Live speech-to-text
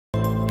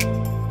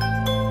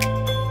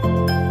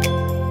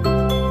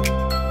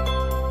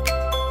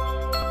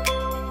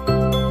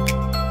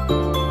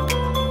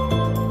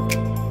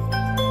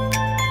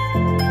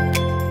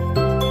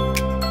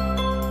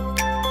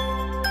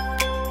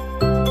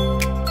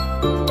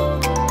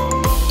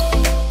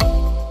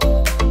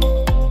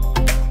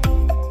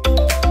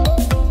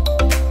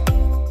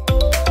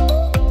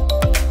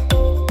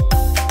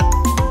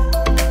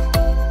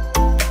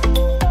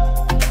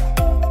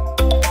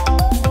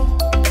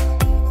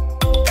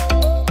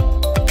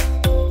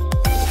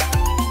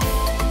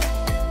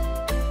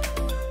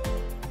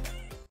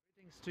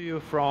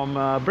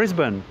From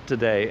Brisbane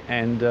today,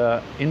 and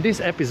in this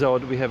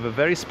episode we have a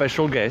very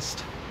special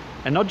guest,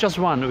 and not just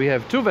one, we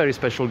have two very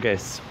special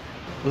guests.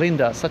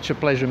 Linda, such a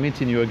pleasure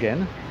meeting you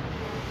again.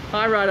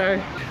 Hi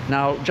Rado.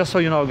 Now, just so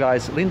you know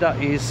guys, Linda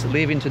is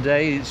leaving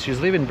today, she's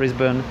leaving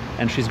Brisbane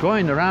and she's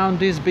going around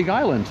this big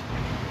island.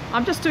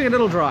 I'm just doing a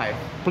little drive.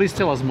 Please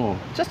tell us more.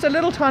 Just a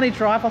little tiny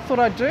drive I thought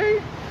I'd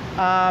do.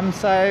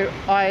 So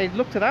I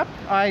looked it up.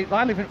 I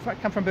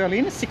come from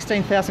Berlin,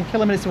 16,000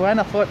 kilometres away, and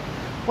I thought,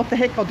 what the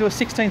heck, I'll do a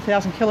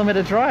 16,000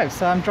 kilometre drive.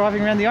 So I'm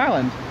driving around the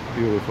island.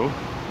 Beautiful.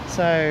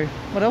 So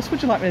what else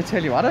would you like me to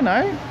tell you? I don't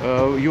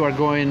know. You are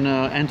going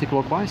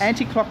anti-clockwise?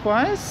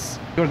 Anti-clockwise.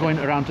 You're going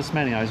around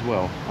Tasmania as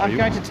well. I'm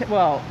going to,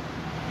 well,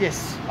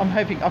 yes, I'm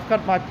hoping. I've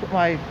got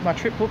my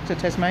trip booked to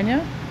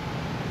Tasmania.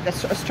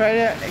 That's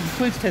Australia,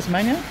 includes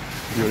Tasmania.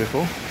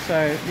 Beautiful.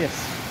 So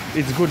yes.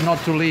 It's good not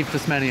to leave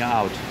Tasmania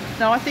out.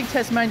 No, I think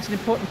Tasmania's an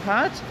important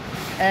part,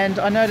 and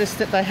I noticed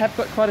that they have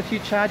got quite a few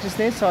charges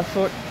there, so I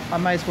thought I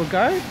may as well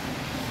go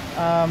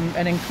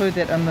and include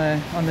that on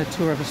the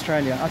tour of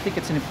Australia. I think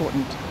it's an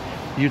important.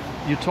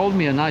 You told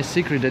me a nice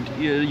secret that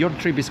your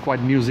trip is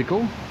quite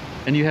musical,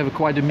 and you have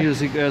quite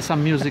a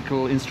some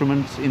musical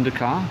instruments in the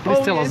car.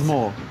 Please tell us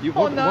more.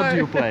 What do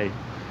you play?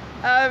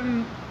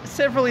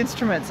 Several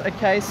instruments.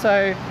 Okay,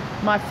 so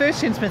my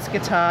first instrument's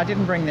guitar. I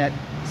didn't bring that.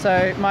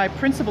 So my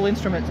principal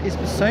instrument is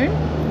bassoon.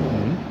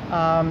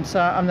 So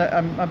I'm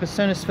a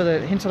bassoonist for the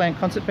Hinterland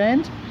Concert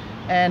Band,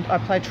 and I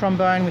play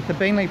trombone with the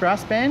Beenleigh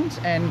Brass Band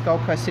and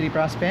Gold Coast City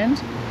Brass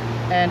Band,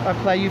 and I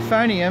play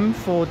euphonium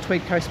for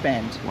Tweed Coast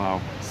Band.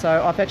 Wow.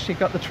 So I've actually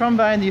got the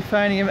trombone, the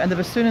euphonium and the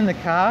bassoon in the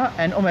car,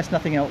 and almost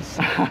nothing else.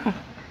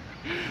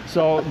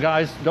 So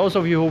guys, those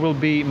of you who will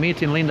be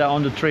meeting Linda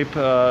on the trip,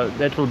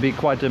 that will be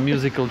quite a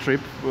musical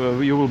trip.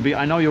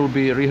 I know you will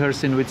be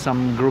rehearsing with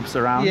some groups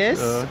around. Yes.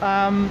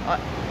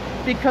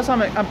 Because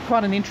I'm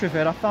quite an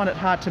introvert, I find it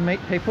hard to meet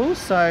people.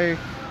 So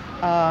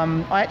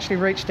I actually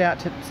reached out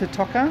to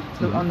Toka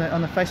on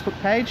the Facebook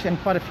page, and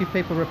quite a few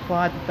people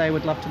replied that they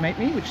would love to meet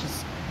me, which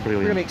is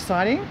brilliant. Really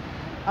exciting.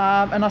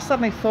 And I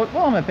suddenly thought,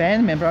 well, I'm a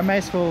band member, I may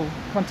as well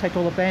contact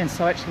all the bands.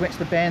 So I actually went to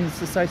the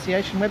Bands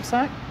Association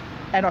website,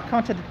 and I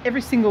contacted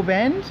every single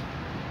band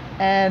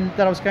and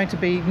that I was going to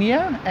be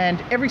near,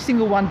 and every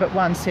single one but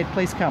one said,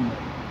 please come.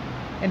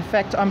 In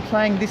fact, I'm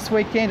playing this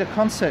weekend a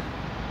concert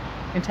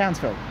in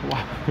Townsville.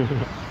 Wow.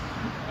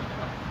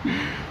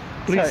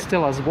 Please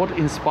tell us what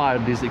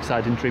inspired this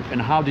exciting trip,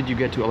 and how did you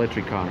get to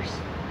electric cars?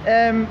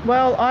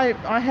 Well,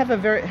 I had a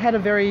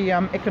very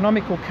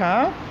economical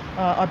car.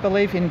 I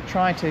believe in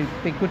trying to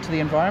be good to the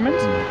environment.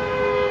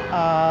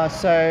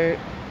 So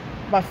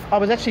I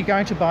was actually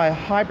going to buy a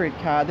hybrid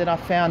car. Then I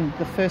found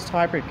the first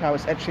hybrid car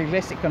was actually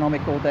less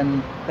economical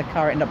than the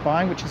car I ended up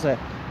buying, which is a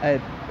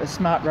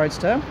smart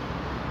roadster.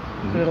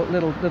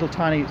 Little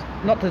tiny,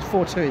 not the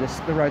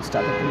 4.2, the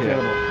roadster, the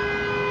convertible.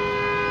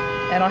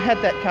 Yeah. And I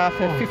had that car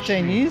for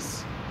 15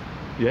 years.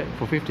 Yeah,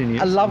 for 15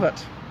 years. I love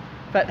it.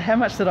 But how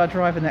much did I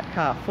drive in that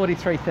car?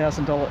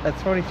 43,000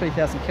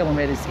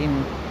 kilometres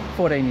in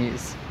 14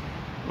 years.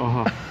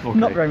 Okay.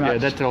 Not very much. Yeah,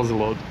 that tells a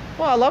lot.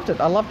 Well, I loved it.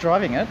 I loved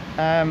driving it.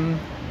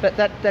 But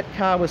that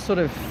car was sort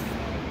of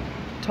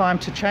time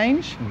to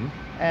change.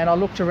 And I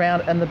looked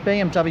around, and the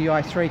BMW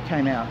i3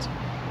 came out.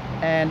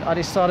 And I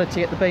decided to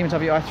get the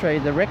BMW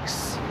i3, the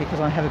Rex, because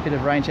I have a bit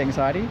of range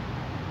anxiety.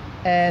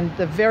 And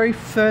the very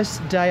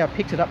first day I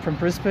picked it up from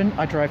Brisbane,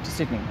 I drove to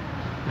Sydney.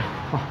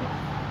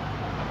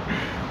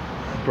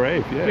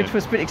 Brave, yeah. Which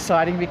was a bit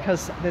exciting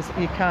because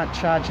you can't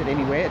charge it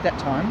anywhere at that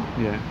time.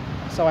 Yeah.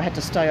 So I had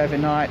to stay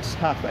overnight,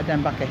 half at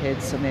Nambucca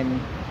Heads, and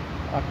then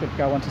I could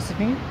go on to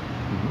Sydney.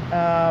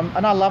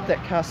 And I loved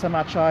that car so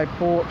much. I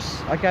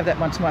gave that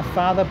one to my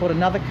father, bought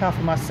another car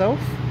for myself.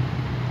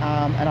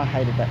 And I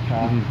hated that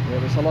car. There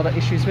was a lot of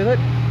issues with it,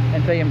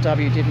 and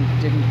BMW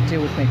didn't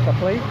deal with me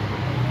properly.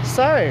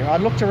 So I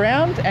looked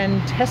around,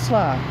 and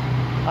Tesla,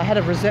 I had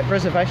a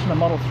reservation on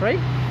Model 3,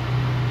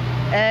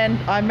 and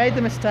I made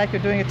the mistake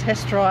of doing a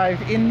test drive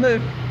in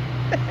the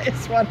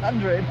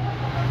S100,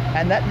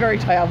 and that very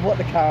day I bought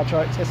the car,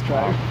 I test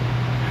drove.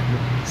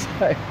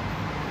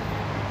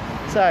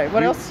 So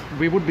what else?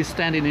 We would be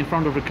standing in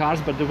front of the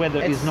cars, but the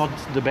weather is not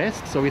the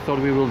best, so we thought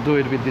we will do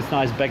it with this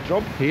nice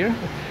backdrop here.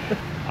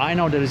 I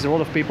know there is a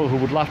lot of people who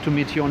would love to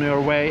meet you on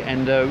your way,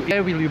 and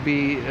where will you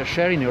be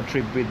sharing your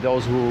trip with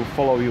those who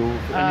follow you?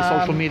 Any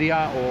social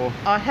media or?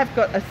 I have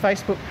got a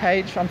Facebook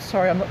page. I'm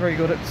sorry, I'm not very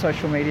good at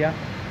social media.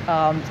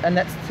 And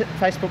that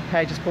Facebook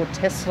page is called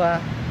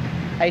Tesla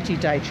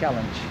 80-Day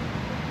Challenge.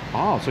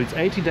 Oh, so it's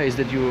 80 days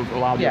that you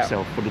allowed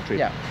yourself for the trip.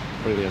 Yeah.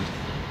 Brilliant.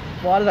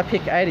 Why did I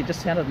pick 80? It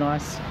just sounded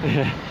nice.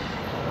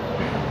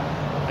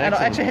 And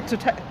I actually had to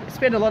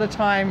spend a lot of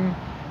time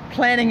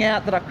planning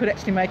out that I could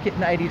actually make it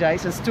in 80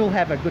 days and still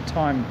have a good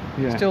time,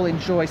 Yeah. still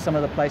enjoy some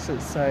of the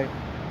places. So,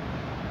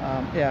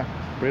 yeah.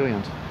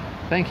 Brilliant.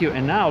 Thank you.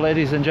 And now,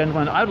 ladies and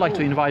gentlemen, I'd like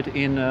to invite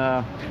in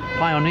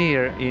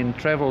pioneer in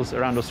travels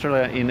around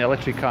Australia in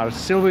electric cars,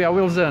 Sylvia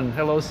Wilson.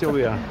 Hello,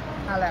 Sylvia.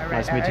 Hello, Redo.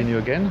 Nice meeting you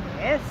again.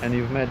 Yes. And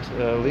you've met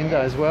Linda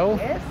as well.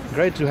 Yes.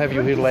 Great to have you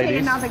Good here, to ladies. see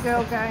another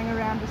girl going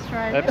around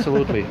Australia.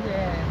 Absolutely.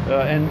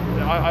 Yeah. And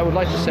I would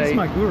like to say He's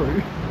my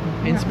guru.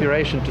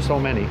 inspiration to so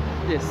many.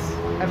 Yes,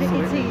 It's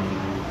absolutely. easy.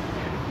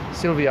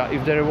 Sylvia,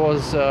 if there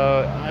was,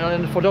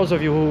 and for those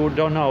of you who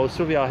don't know,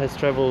 Sylvia has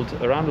traveled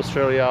around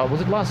Australia,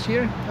 was it last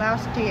year?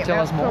 Last year, Tell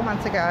about us more. 12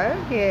 months ago.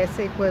 Yes,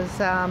 it was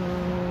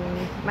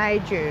May,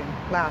 June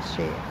last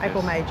year.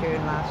 April, May,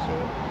 June last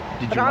year.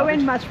 Did But you I love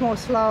went it? much more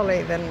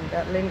slowly than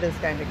Linda's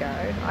going to go.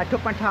 I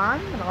took my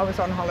time and I was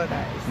on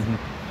holidays. Mm-hmm.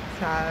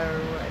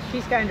 So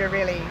she's going to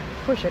really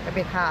push it a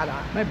bit harder.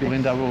 Maybe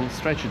Linda will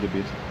stretch it a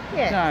bit.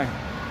 Yes. No,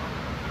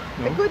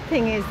 The good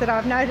thing is that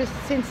I've noticed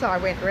since I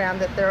went around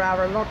that there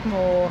are a lot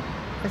more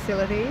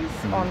facilities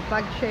on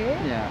plug share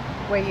yeah.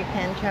 where you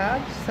can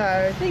charge.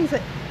 So things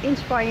are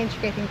inch by inch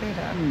getting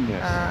better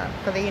Yes.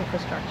 for the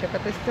infrastructure,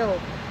 but there still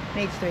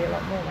needs to be a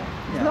lot more.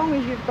 Yeah. As long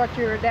as you've got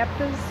your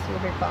adapters, you'll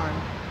be fine.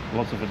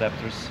 Lots of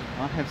adapters.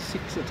 I have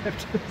 6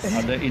 adapters.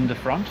 Are they in the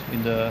front?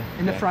 In the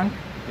front,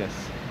 Yes.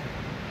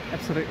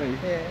 absolutely.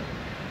 Yeah.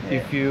 Yeah.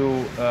 If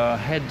you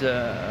had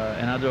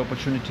another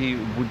opportunity,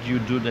 would you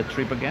do that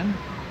trip again?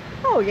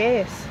 Oh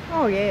yes.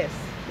 Oh yes.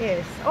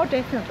 Yes. Oh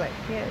definitely.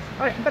 Yes.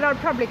 But I'd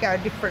probably go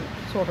different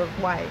sort of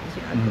ways.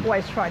 You know,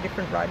 always try a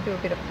different road, do a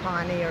bit of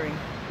pioneering.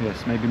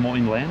 Yes, maybe more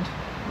inland.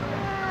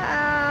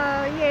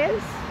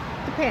 Yes.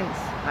 Depends.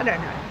 I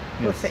don't know.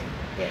 We'll Yes. see.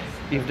 Yes.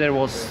 If there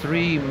was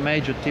 3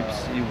 major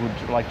tips you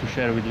would like to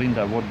share with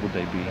Linda, what would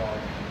they be?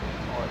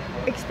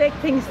 Expect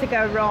things to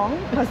go wrong,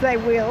 because they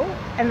will,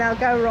 and they'll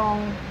go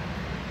wrong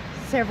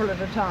several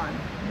at a time.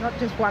 Not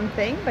just one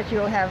thing, but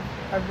you'll have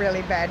a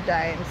really bad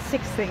day and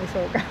 6 things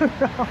will go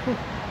wrong.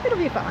 It'll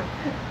be fine.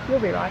 You'll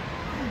be right.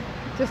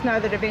 Just know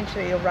that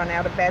eventually you'll run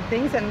out of bad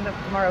things and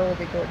tomorrow will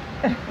be good.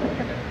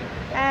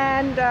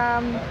 And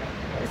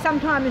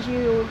sometimes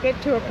you'll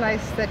get to a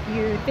place that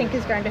you think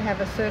is going to have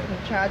a certain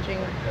charging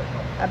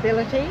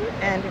ability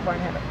and it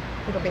won't have it.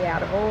 It'll be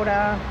out of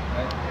order,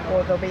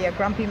 or there'll be a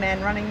grumpy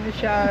man running the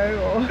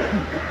show, or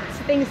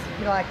things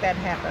like that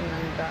happen,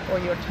 and or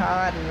you're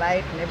tired and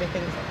late and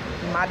everything's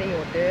muddy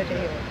or dirty.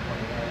 Or,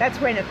 that's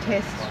when it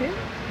tests you.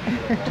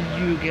 Did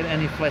you get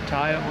any flat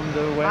tire on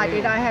the way? I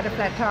did. I had a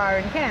flat tyre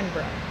in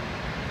Canberra.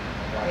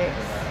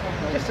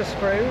 Yes, just a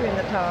screw in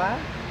the tyre.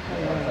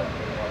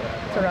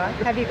 It's all right.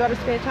 Have you got a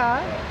spare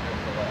tyre?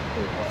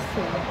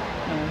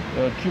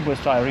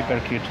 Tubeless tire repair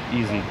kit,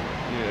 easy.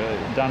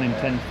 Done in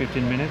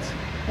 10-15 minutes,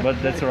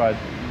 but that's all right.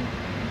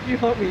 You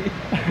help me.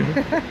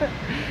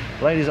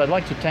 Ladies, I'd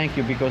like to thank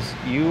you because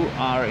you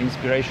are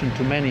inspiration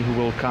to many who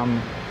will come,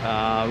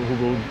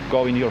 who will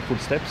go in your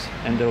footsteps,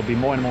 and there will be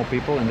more and more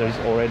people, and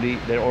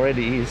there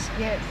already is.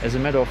 Yes. As a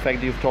matter of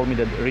fact, you've told me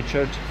that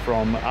Richard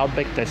from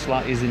Outback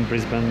Tesla is in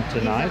Brisbane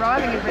tonight. He's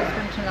arriving in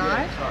Brisbane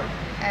tonight,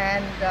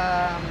 and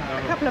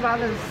a couple of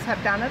others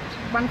have done it.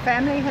 One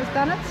family has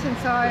done it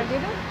since I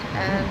did it,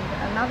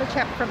 and another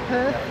chap from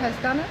Perth has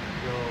done it.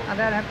 I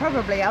don't know,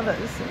 probably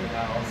others.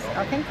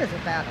 I think there's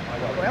about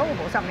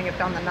 12 or something have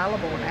done the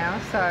Nullarbor now.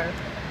 So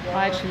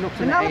I actually looked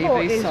The on the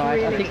Nullarbor EV is site.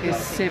 I really think there's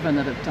 7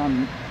 that have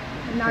done.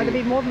 no, there'd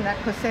be more than that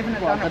because 7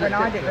 had Well, done it when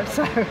I did it.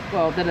 So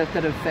Well, that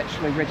have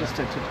actually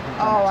registered to.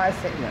 oh, I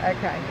see. Yeah.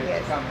 Okay,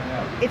 yes.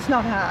 It's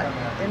not hard.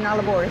 The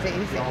Nullarbor is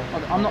easy.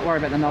 I'm not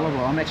worried about the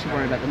Nullarbor. I'm actually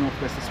worried about the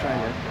Northwest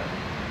Australia.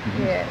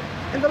 Yeah.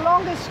 And the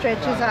longest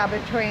stretches are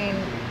between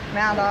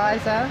Mount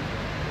Isa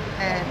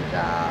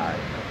and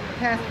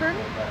Catherine,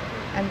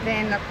 and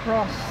then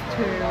across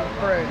to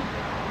Broome.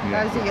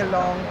 Yeah. Those are your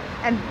long,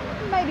 and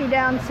maybe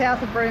down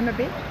south of Broome a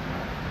bit.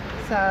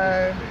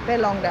 So they're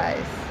long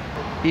days.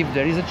 If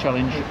there is a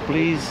challenge,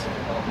 please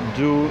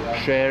do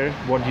share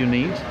what you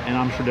need, and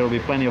I'm sure there will be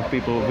plenty of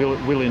people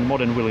more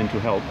than willing to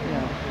help.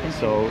 Yeah. thank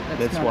So you.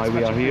 that's no, why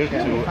we much are here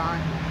appreciated. to.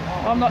 Fine.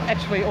 I'm not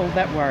actually all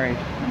that worried.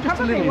 I'm just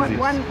Probably a little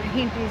one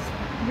hint is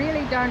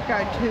really don't go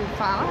too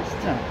fast.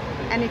 No.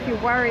 And if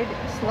you're worried,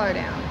 slow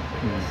down.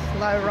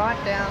 Slow right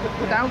down.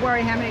 Don't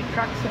worry how many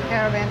trucks and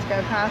caravans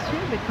go past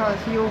you, because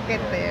you'll get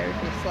there if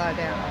you slow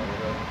down.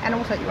 And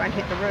also you won't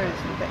hit the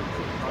roofs and things if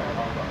you slow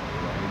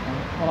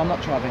down. Well, I'm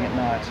not driving at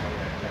night.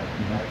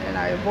 You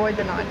know, avoid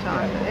the night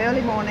time.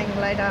 Early morning,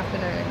 late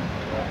afternoon.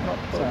 Not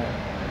good.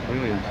 So,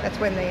 Brilliant. That's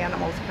when the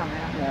animals come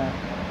out. yeah.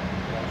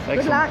 Good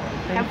Excellent. luck.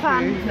 Thank Have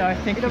fun. you. No,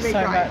 thank It'll you be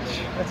so great. much.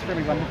 That's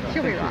really wonderful.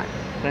 She'll be Thank you. right.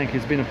 Thank you.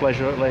 It's been a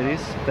pleasure, ladies.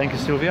 Thank you,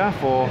 Sylvia,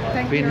 for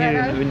Thank being you,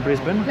 here Rado. in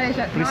Brisbane.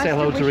 Pleasure. Please Nice say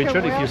hello to to wish you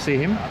Richard if well. you see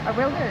him. I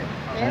will do. Yes.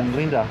 And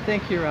Linda,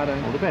 Thank you,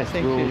 Rado. all the best.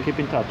 Thank We'll you. keep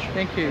in touch.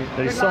 Thank you.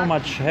 There is Good so luck.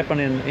 much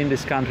happening in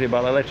this country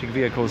about electric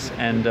vehicles,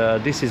 and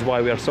this is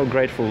why we are so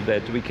grateful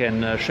that we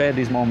can share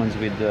these moments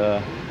with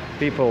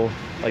people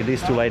like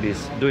these 2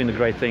 ladies doing a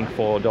great thing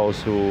for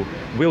those who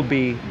will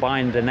be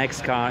buying the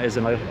next car as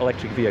an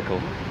electric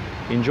vehicle.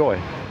 Enjoy.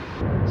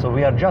 So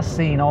we are just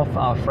seeing off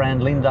our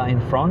friend Linda in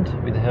front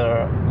with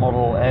her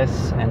Model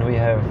S, and we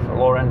have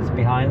Lawrence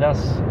behind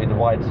us with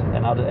white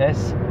another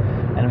S,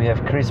 and we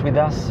have Chris with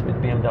us with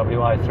BMW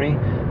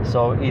i3.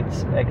 So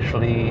it's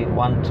actually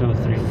 1, 2,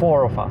 3,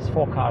 4 of us,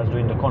 4 cars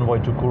doing the convoy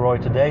to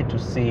Kuroi today to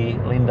see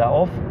Linda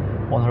off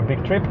on her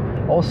big trip.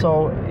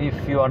 Also,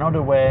 if you are not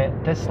aware,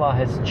 Tesla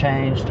has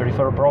changed the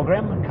referral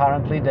program.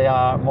 Currently they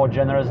are more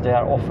generous. They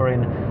are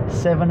offering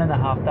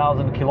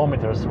 7,500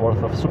 kilometers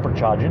worth of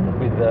supercharging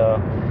with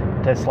the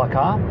Tesla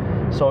car.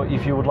 So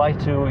if you would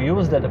like to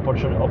use that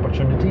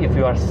opportunity, if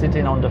you are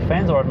sitting on the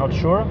fence or not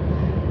sure,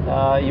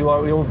 you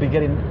will be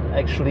getting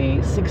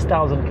actually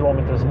 6,000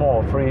 kilometers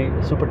more free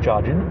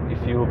supercharging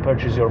if you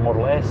purchase your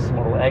Model S,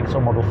 Model X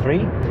or Model 3.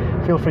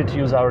 Feel free to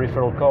use our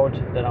referral code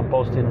that I'm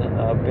posting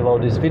below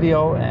this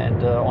video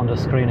and on the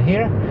screen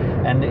here.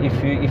 And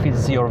if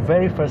it's your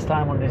very first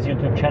time on this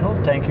YouTube channel,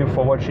 thank you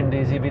for watching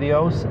these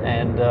videos,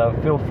 and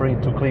feel free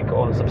to click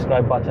on the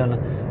subscribe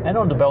button and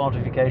on the bell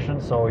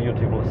notification so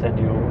YouTube will send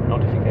you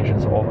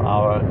notifications of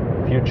our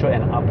future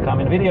and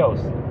upcoming videos.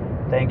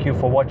 Thank you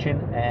for watching,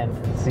 and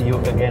see you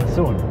again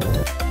soon.